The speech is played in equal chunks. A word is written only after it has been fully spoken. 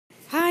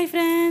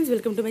friends,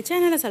 welcome to my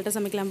channel. Salta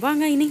சமைக்கலாம்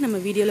வாங்க. இன்னைக்கு நம்ம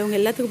வீடியோல உங்க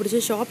எல்லாத்துக்கும் பிடிச்ச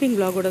ஷாப்பிங்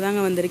vlog ஓட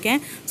தாங்க வந்திருக்கேன்.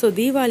 சோ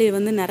தீபாவளி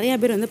வந்து நிறைய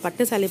பேர் வந்து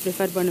பட்டு saree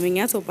ப்ரிஃபர்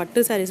பண்ணுவீங்க. சோ பட்டு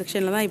saree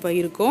செக்ஷன்ல தான் இப்போ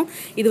இருக்கோம்.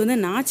 இது வந்து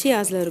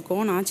நாச்சியாஸ்ல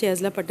இருக்கும்.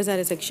 நாச்சியாஸ்ல பட்டு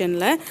saree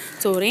செக்ஷன்ல.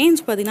 சோ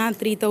ரேஞ்ச் பாத்தீங்கன்னா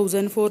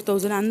 3000,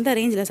 4000 அந்த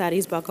ரேஞ்சில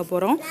sarees பார்க்க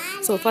போறோம்.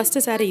 சோ ஃபர்ஸ்ட்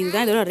saree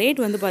இதுதான். இதோட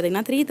ரேட் வந்து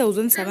பாத்தீங்கன்னா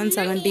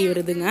 3770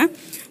 வருதுங்க.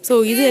 சோ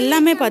இது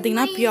எல்லாமே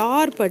பாத்தீங்கன்னா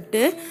பியூர்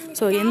பட்டு.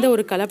 சோ எந்த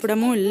ஒரு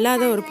கலப்படமும்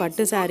இல்லாத ஒரு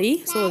பட்டு saree.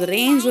 சோ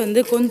ரேஞ்ச் வந்து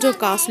கொஞ்சம்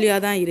காஸ்ட்லியா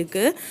தான்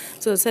இருக்கு.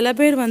 சோ சில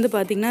பேர் வந்து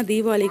பாத்தீங்கன்னா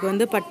தீபாவளிக்கு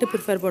வந்து பட்டு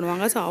ப்ரிஃபர்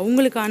பண்ணுவாங்க. சோ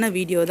அவங்களுக்கான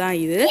வீடியோ தான்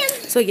இது.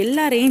 சோ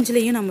எல்லா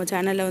ரேஞ்ச்லயும் நம்ம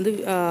சேனல்ல வந்து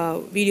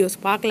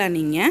வீடியோஸ் பார்க்கலாம்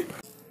நீங்க.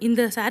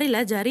 இந்த சாரியில்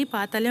ஜரி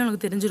பார்த்தாலே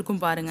உங்களுக்கு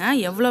தெரிஞ்சிருக்கும் பாருங்கள்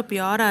எவ்வளோ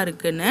பியூராக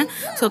இருக்குன்னு.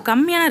 ஸோ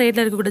கம்மியான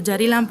ரேட்டில் இருக்கக்கூடிய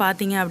ஜரிலாம்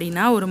பார்த்தீங்க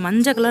அப்படின்னா ஒரு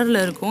மஞ்சள் கலரில்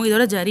இருக்கும்.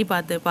 இதோட ஜரி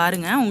பார்த்து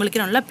பாருங்கள்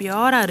உங்களுக்கு நல்லா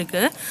பியூராக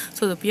இருக்குது.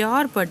 ஸோ இது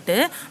பியூர் பட்டு.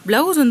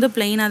 ப்ளவுஸ் வந்து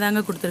பிளெயினாக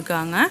தாங்க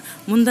கொடுத்துருக்காங்க.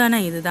 முந்தான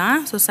இது தான்.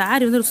 ஸோ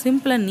சாரீ வந்து ஒரு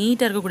சிம்பிளாக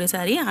நீட்டாக இருக்கக்கூடிய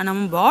சாரீ.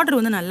 நம்ம பார்டர்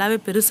வந்து நல்லாவே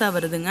பெருசாக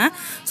வருதுங்க.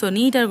 ஸோ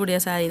நீட்டாக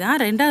இருக்கக்கூடிய சாரீ தான்.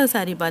 ரெண்டாவது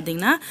சாரீ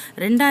பார்த்தீங்கன்னா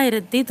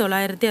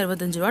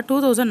 2965 ரூபா,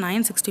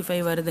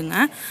 2965 வருதுங்க.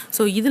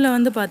 ஸோ இதில்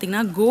வந்து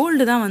பார்த்தீங்கன்னா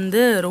கோல்டு தான்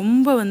வந்து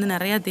ரொம்ப வந்து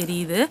நிறைய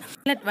தெரியுது.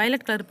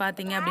 வயலட் கலர்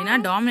பார்த்தீங்க அப்படின்னா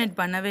டாமினேட்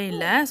பண்ணவே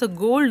இல்லை. ஸோ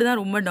கோல்டு தான்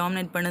ரொம்ப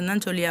டாமினேட் பண்ணுன்னு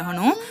தான் சொல்லி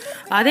ஆகணும்.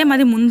 அதே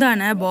மாதிரி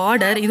முந்தான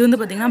பார்டர் இது வந்து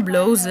பார்த்தீங்கன்னா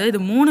ப்ளவுஸு இது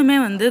மூணுமே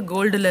வந்து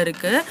கோல்டில்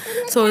இருக்குது.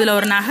 ஸோ இதில்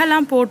ஒரு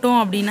நகைலாம் போட்டோம்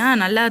அப்படின்னா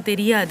நல்லா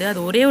தெரியாது.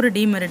 அது ஒரே ஒரு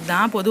டிமெரிட்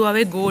தான்.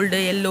 பொதுவாகவே கோல்டு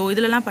எல்லோ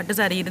இதிலலாம் பட்டு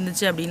சாரி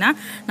இருந்துச்சு அப்படின்னா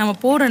நம்ம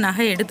போடுற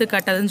நகை எடுத்து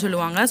கட்டதுன்னு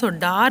சொல்லுவாங்க. ஸோ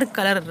டார்க்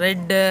கலர்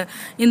ரெட்டு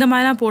இந்த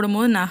மாதிரிலாம்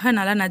போடும்போது நகை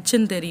நல்லா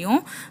நச்சுன்னு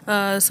தெரியும்.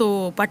 ஸோ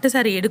பட்டு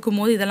சாரி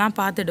எடுக்கும்போது இதெல்லாம்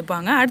பார்த்து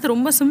எடுப்பாங்க. அடுத்து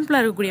ரொம்ப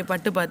சிம்பிளாக இருக்கக்கூடிய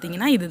பட்டு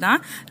பார்த்தீங்கன்னா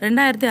இதுதான்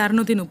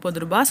 2630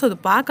 ரூபா. ஸோ இது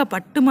பார்க்க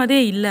பட்டு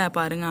மாதிரியே இல்லை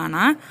பாருங்க.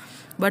 ஆனால்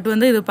பட்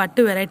வந்து இது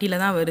பட்டு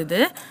வெரைட்டியில் தான்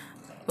வருது.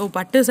 ஓ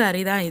பட்டு சாரீ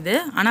தான் இது.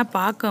 ஆனால்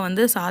பார்க்க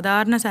வந்து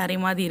சாதாரண சாரீ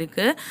மாதிரி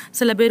இருக்குது.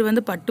 சில பேர்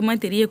வந்து பட்டு மாதிரி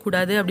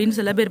தெரியக்கூடாது அப்படின்னு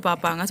சில பேர்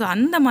பார்ப்பாங்க. ஸோ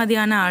அந்த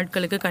மாதிரியான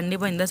ஆட்களுக்கு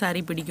கண்டிப்பாக இந்த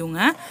சாரீ பிடிக்குங்க.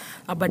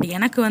 பட்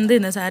எனக்கு வந்து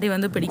இந்த சாரீ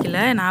வந்து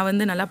பிடிக்கல. நான்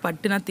வந்து நல்லா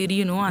பட்டுனா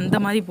தெரியணும் அந்த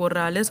மாதிரி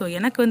போடுற ஆள். ஸோ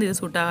எனக்கு வந்து இது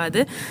சூட்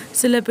ஆகாது.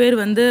 சில பேர்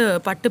வந்து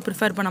பட்டு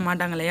ப்ரிஃபர் பண்ண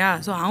மாட்டாங்க இல்லையா.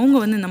 ஸோ அவங்க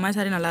வந்து இந்த மாதிரி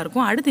சாரீ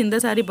நல்லாயிருக்கும். அடுத்து இந்த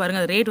சாரீ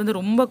பாருங்கள். ரேட் வந்து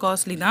ரொம்ப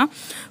காஸ்ட்லி தான்.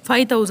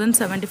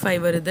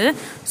 5075 வருது.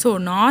 ஸோ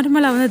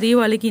நார்மலாக வந்து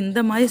தீபாவளிக்கு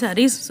இந்த மாதிரி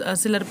சாரீஸ்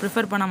சிலர்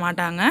ப்ரிஃபர் பண்ண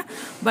மாட்டாங்க.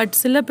 பட்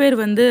சில பேர்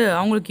வந்து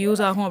அவங்களுக்கு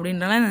யூஸ் ஆகும்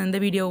அப்படின்றனால இந்த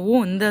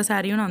வீடியோவும் இந்த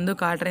சாரியும் நான் வந்து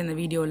காட்டுறேன் இந்த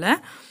வீடியோவில்.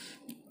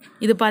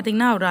 இது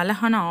பார்த்திங்கன்னா ஒரு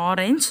அழகான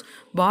ஆரஞ்ச்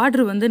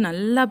பார்டர் வந்து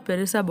நல்லா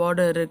பெருசாக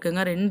பார்டர்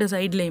இருக்குங்க ரெண்டு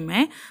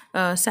சைட்லேயுமே.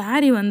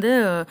 சாரீ வந்து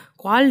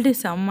குவாலிட்டி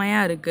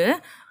செம்மையாக இருக்குது.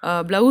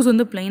 ப்ளவுஸ்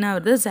வந்து ப்ளைனாக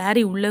வருது.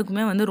 சாரீ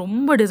உள்ளக்குமே வந்து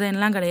ரொம்ப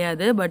டிசைன்லாம்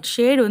கிடையாது. பட்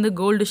ஷேடு வந்து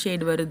கோல்டு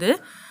ஷேடு வருது.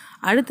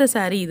 அடுத்த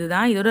சாரீ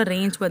இதுதான். இதோட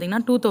ரேஞ்ச்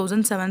பார்த்திங்கன்னா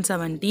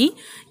 2770.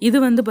 இது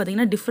வந்து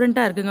பார்த்திங்கன்னா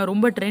டிஃப்ரெண்ட்டாக இருக்குங்க.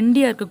 ரொம்ப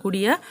ட்ரெண்டியாக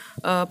இருக்கக்கூடிய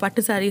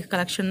பட்டு சாரீ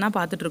கலெக்ஷன் தான்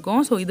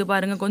பார்த்துட்ருக்கோம். ஸோ இது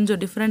பாருங்கள் கொஞ்சம்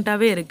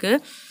டிஃப்ரெண்ட்டாகவே இருக்குது.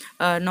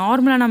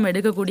 நார்மலாக நம்ம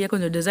எடுக்கக்கூடிய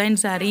கொஞ்சம் டிசைன்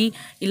சாரீ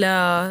இல்லை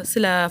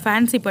சில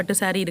ஃபேன்சி பட்டு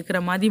சாரீ இருக்கிற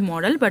மாதிரி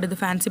மாடல். பட் இது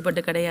ஃபேன்சி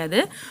பட்டு கிடையாது.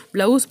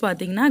 ப்ளவுஸ்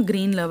பார்த்திங்கன்னா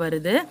க்ரீனில்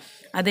வருது.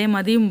 அதே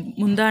மாதிரி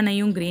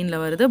முந்தானையும் க்ரீனில்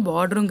வருது.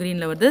 பார்டரும்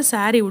க்ரீனில் வருது.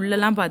 சாரீ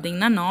உள்ளெல்லாம்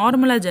பார்த்திங்கன்னா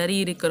நார்மலாக ஜரி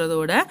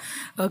இருக்கிறதோட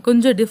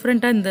கொஞ்சம்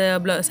டிஃப்ரெண்ட்டாக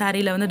இந்த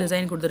சாரியில் வந்து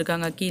டிசைன்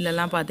கொடுத்துருக்காங்க.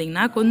 கீழெல்லாம்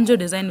பார்த்திங்கன்னா கொஞ்சம்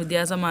டிசைன்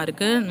வித்தியாசமாக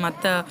இருக்குது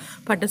மற்ற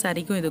பட்டு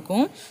சாரிக்கும்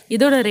இதுக்கும்.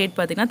 இதோட ரேட்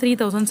பார்த்திங்கன்னா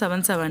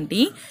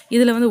 3770.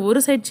 இதில் வந்து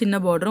ஒரு சைட்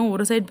சின்ன பார்டரும்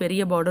ஒரு சைட்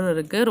பெரிய பார்டரும்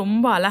இருக்குது.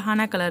 ரொம்ப அழகான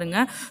கலருங்க.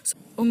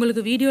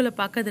 உங்களுக்கு வீடியோவில்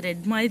பார்க்க அது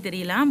ரெட் மாதிரி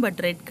தெரியலாம். பட்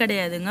ரெட்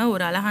கிடையாதுங்க.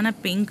 ஒரு அழகான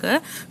pink.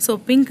 So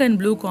pink and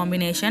blue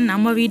combination.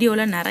 நம்ம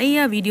வீடியோவில்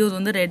நிறையா வீடியோஸ்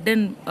வந்து ரெட்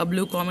அண்ட்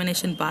ப்ளூ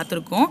காம்பினேஷன்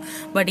பார்த்துருக்கோம்.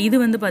 பட் இது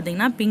வந்து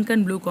பார்த்திங்கன்னா pink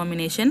and blue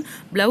combination.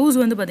 Blouse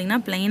வந்து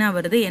பார்த்திங்கன்னா ப்ளைனாக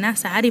வருது. ஏன்னா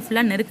சாரீ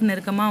ஃபுல்லாக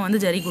நெருக்கமாக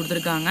வந்து ஜரி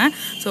கொடுத்துருக்காங்க.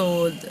 ஸோ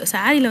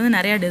சாரியில் வந்து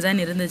நிறையா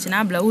டிசைன்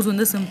இருந்துச்சுன்னா ப்ளவுஸ்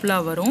வந்து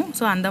சிம்பிளாக வரும்.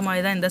 ஸோ அந்த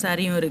மாதிரி தான் இந்த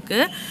சாரியும்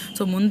இருக்குது.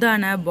 ஸோ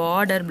முந்தான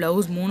பார்டர்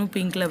ப்ளவுஸ் மூணும்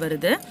பிங்க்கில்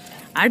வருது.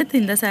 அடுத்து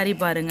இந்த சாரீ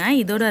பாருங்கள்.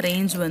 இதோட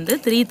ரேஞ்ச் வந்து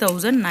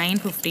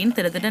 3915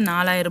 கிட்டத்தட்ட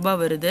 4000 ரூபாய்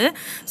வருது.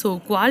 ஸோ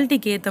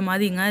குவாலிட்டிக்கு ஏற்ற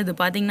மாதிரிங்க. இது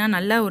பார்த்திங்கன்னா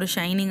நல்லா ஒரு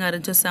ஷைனிங்காக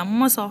இருந்துச்சு.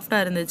 செம்ம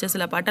சாஃப்டாக இருந்துச்சு.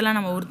 சில பட்டெல்லாம்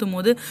நம்ம உடுத்தும்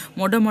போது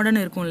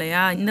மொடன்னு இருக்கும்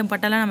இல்லையா. இந்த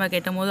பட்டெல்லாம் நம்ம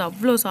கட்டும் போது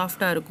அவ்வளோ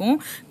சாஃப்டாக இருக்கும்.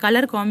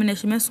 கலர்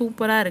காம்பினேஷனுமே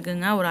சூப்பராக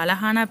இருக்குங்க. ஒரு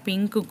அழகான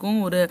பிங்க்குக்கும்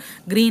ஒரு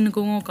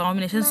க்ரீனுக்கும்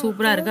காம்பினேஷன்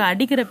சூப்பராக இருக்குது.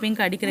 அடிக்கிற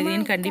பிங்க் அடிக்கிற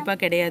க்ரீன்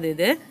கண்டிப்பாக கிடையாது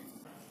இது.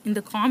 இந்த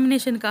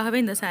காம்பினேஷனுக்காகவே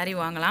இந்த சாரீ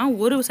வாங்கலாம்.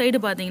 ஒரு சைடு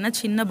பார்த்தீங்கன்னா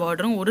சின்ன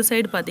பார்டரும் ஒரு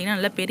சைடு பார்த்தீங்கன்னா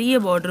நல்ல பெரிய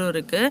பார்டரும்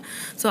இருக்குது.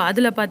 ஸோ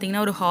அதில்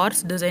பார்த்தீங்கன்னா ஒரு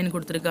ஹார்ஸ் டிசைன்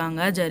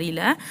கொடுத்துருக்காங்க ஜரியில்.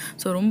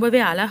 ஸோ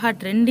ரொம்பவே அழகாக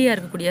ட்ரெண்டியாக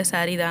இருக்கக்கூடிய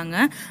சாரீ தாங்க.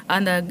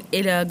 அந்த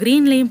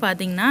க்ரீன்லேயும்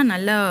பார்த்தீங்கன்னா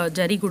நல்லா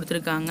ஜரி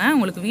கொடுத்துருக்காங்க.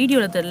 உங்களுக்கு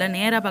வீடியோவில் தெரியல,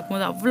 நேராக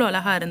பார்க்கும்போது அவ்வளோ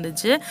அழகாக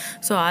இருந்துச்சு.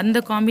 ஸோ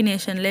அந்த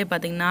காம்பினேஷன்லேயே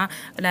பார்த்தீங்கன்னா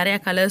நிறையா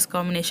கலர்ஸ்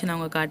காம்பினேஷன்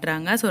அவங்க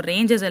காட்டுறாங்க. ஸோ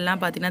ரேஞ்சஸ்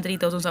எல்லாம் பார்த்தீங்கன்னா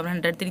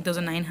 3700,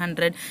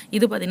 3900,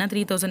 இது பார்த்தீங்கன்னா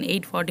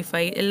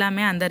 3845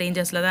 எல்லாமே அந்த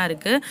ரேஞ்சஸில் தான்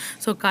இருக்குது.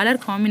 ஸோ கலர்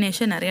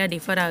காம்பினேஷன் நிறையா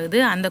டிஃபர் ஆகுது.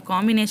 அந்த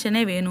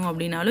காம்பினேஷனே வேணும்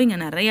அப்படின்னாலும் இங்கே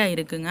நிறையா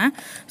இருக்குங்க.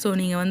 ஸோ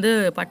நீங்கள் வந்து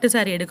பட்டு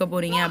சாரி எடுக்க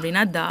போகிறீங்க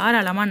அப்படின்னா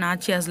தாராளமாக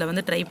நாச்சியாஸில்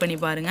வந்து ட்ரை பண்ணி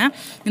பாருங்கள்.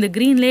 இந்த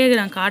க்ரீன்லேயே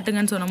நான்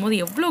காட்டுங்கன்னு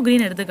சொன்னபோது எவ்வளோ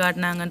க்ரீன் எடுத்து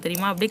காட்டினாங்கன்னு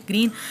தெரியுமா? அப்படியே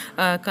க்ரீன்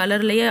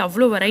கலர்லேயே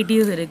அவ்வளோ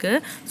வெரைட்டிஸ்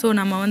இருக்குது. ஸோ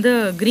நம்ம வந்து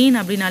க்ரீன்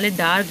அப்படின்னாலே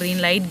டார்க்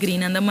க்ரீன், லைட்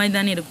க்ரீன் அந்த மாதிரி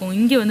தானே இருக்கும்.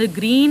 இங்கே வந்து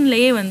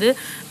க்ரீன்லேயே வந்து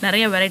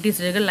நிறைய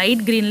வெரைட்டிஸ் இருக்குது.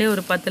 லைட் க்ரீன்லேயே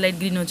ஒரு 10 லைட்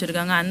க்ரீன்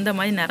வச்சுருக்காங்க. அந்த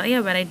மாதிரி நிறைய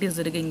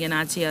வெரைட்டிஸ் இருக்குது இங்கே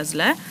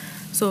நாச்சியாஸில்.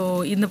 ஸோ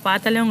இந்த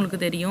பார்த்தாலே உங்களுக்கு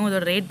தெரியும்.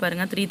 இதோட ரேட்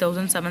பாருங்கள்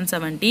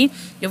 3770.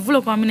 எவ்வளோ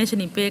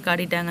காம்பினேஷன் இப்போயே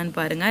காட்டிட்டாங்கன்னு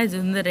பாருங்கள். இது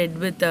வந்து ரெட்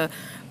வித்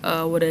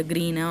ஒரு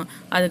க்ரீனு,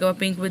 அதுக்கப்புறம்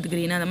பிங்க் வித்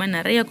க்ரீனு, அந்த மாதிரி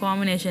நிறைய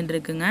காம்பினேஷன்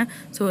இருக்குங்க.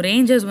 ஸோ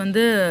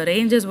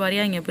ரேஞ்சஸ்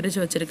வாரியாக இங்கே பிரித்து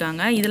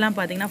வச்சுருக்காங்க. இதெல்லாம்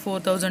பார்த்தீங்கன்னா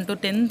 4000 to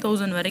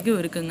 10,000 வரைக்கும்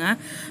இருக்குங்க.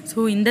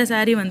 ஸோ இந்த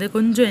சாரீ வந்து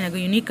கொஞ்சம்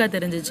எனக்கு யூனிக்காக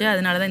தெரிஞ்சிச்சு,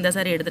 அதனால தான் இந்த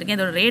சாரீ எடுத்திருக்கேன்.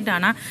 இதோட ரேட்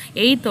ஆனால்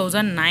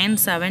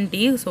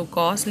 8970. ஸோ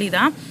காஸ்ட்லி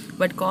தான்.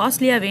 பட்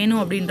காஸ்ட்லியாக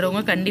வேணும்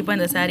அப்படின்றவங்க கண்டிப்பாக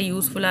இந்த சாரீ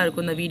யூஸ்ஃபுல்லாக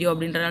இருக்கும் இந்த வீடியோ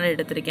அப்படின்றனால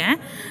எடுத்திருக்கேன்.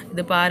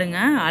 இது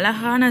பாருங்கள்,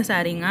 அழகான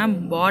சாரீங்க.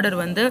 பார்டர்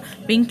வந்து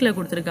பிங்க்கில்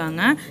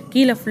கொடுத்துருக்காங்க.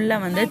 கீழே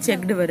ஃபுல்லாக வந்து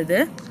செக்டு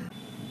வருது.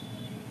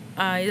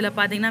 இதில்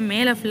பார்த்தீங்கன்னா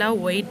மேலே ஃபுல்லாக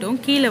ஒயிட்டும்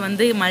கீழே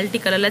வந்து மல்டி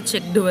கலரில்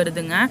செக்டு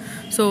வருதுங்க.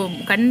 ஸோ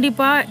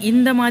கண்டிப்பாக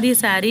இந்த மாதிரி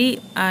சாரீ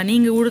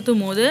நீங்கள்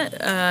உடுத்தும் போது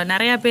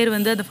நிறையா பேர்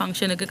வந்து அந்த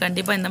ஃபங்க்ஷனுக்கு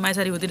கண்டிப்பாக இந்த மாதிரி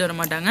சாரீ ஊற்றிட்டு வர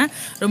மாட்டாங்க.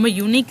 ரொம்ப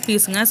யூனிக்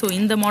பீஸுங்க. ஸோ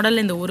இந்த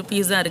மாடலில் இந்த ஒரு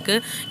பீஸ் தான்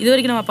இருக்குது. இது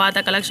வரைக்கும் நம்ம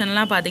பார்த்த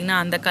கலெக்ஷன்லாம் பார்த்திங்கன்னா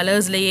அந்த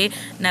கலர்ஸ்லேயே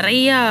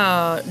நிறையா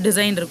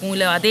டிசைன் இருக்கும்,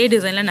 இல்லை அதே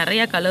டிசைனில்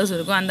நிறையா கலர்ஸ்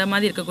இருக்கும், அந்த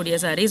மாதிரி இருக்கக்கூடிய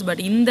சாரீஸ்.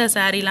 பட் இந்த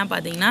சாரீலாம்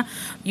பார்த்திங்கன்னா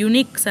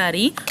யூனிக்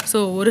சாரீ. ஸோ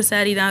ஒரு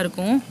சாரீ தான்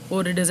இருக்கும்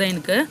ஒரு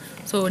டிசைனுக்கு.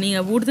 ஸோ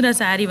நீங்கள் உடுத்தின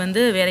சாரீ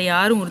வந்து வேறு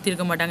யாரும்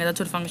உடுத்திருக்க மாட்டாங்க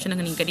ஏதாச்சும் ஒரு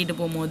ஃபங்க்ஷனுக்கு நீங்கள் கட்டிட்டு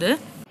போகும்போது.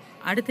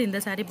 அடுத்து இந்த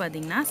சாரீ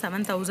பார்த்தீங்கன்னா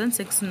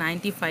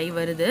 7695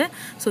 வருது.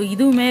 ஸோ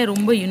இதுவுமே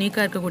ரொம்ப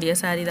யூனிக்காக இருக்கக்கூடிய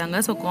சாரீ தாங்க.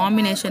 ஸோ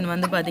காம்பினேஷன்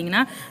வந்து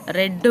பார்த்தீங்கன்னா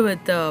red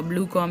with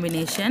blue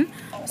combination.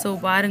 So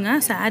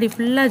பாருங்கள், சாரீ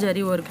ஃபுல்லாக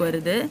ஜரி ஒர்க்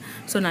வருது.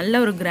 ஸோ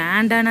நல்ல ஒரு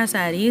கிராண்டான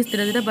சாரீஸ்.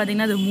 கிட்டத்தட்ட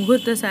பார்த்தீங்கன்னா அது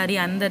முகூர்த்த சாரீ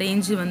அந்த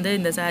ரேஞ்சு வந்து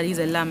இந்த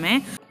சாரீஸ் எல்லாமே.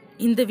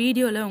 இந்த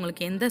வீடியோவில்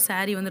உங்களுக்கு எந்த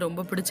சாரீ வந்து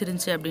ரொம்ப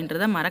பிடிச்சிருந்துச்சி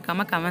அப்படின்றத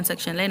மறக்காமல் கமெண்ட்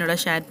செக்ஷனில் என்னோட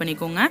ஷேர்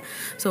பண்ணிக்கோங்க.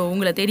 ஸோ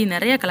உங்களை தேடி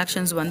நிறைய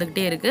கலெக்ஷன்ஸ்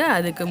வந்துக்கிட்டே இருக்குது.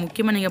 அதுக்கு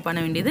முக்கியமாக நீங்கள் பண்ண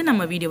வேண்டியது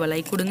நம்ம வீடியோவை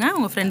லைக் கொடுங்க,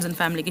 உங்கள் ஃப்ரெண்ட்ஸ் அண்ட்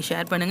ஃபேமிலிக்கு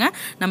ஷேர் பண்ணுங்கள்,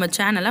 நம்ம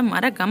சேனலை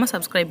மறக்காமல்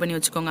சப்ஸ்கிரைப் பண்ணி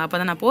வச்சுக்கோங்க. அப்போ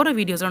தான் நான் போகிற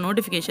வீடியோஸில்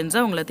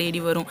நோட்டிஃபிகேஷன்ஸாக உங்களை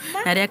தேடி வரும்.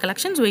 நிறையா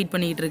கலெக்ஷன்ஸ் வெயிட்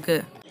பண்ணிகிட்டு இருக்கு.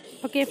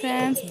 Okay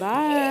friends,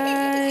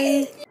 bye.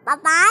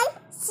 Bye-bye.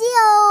 See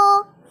you.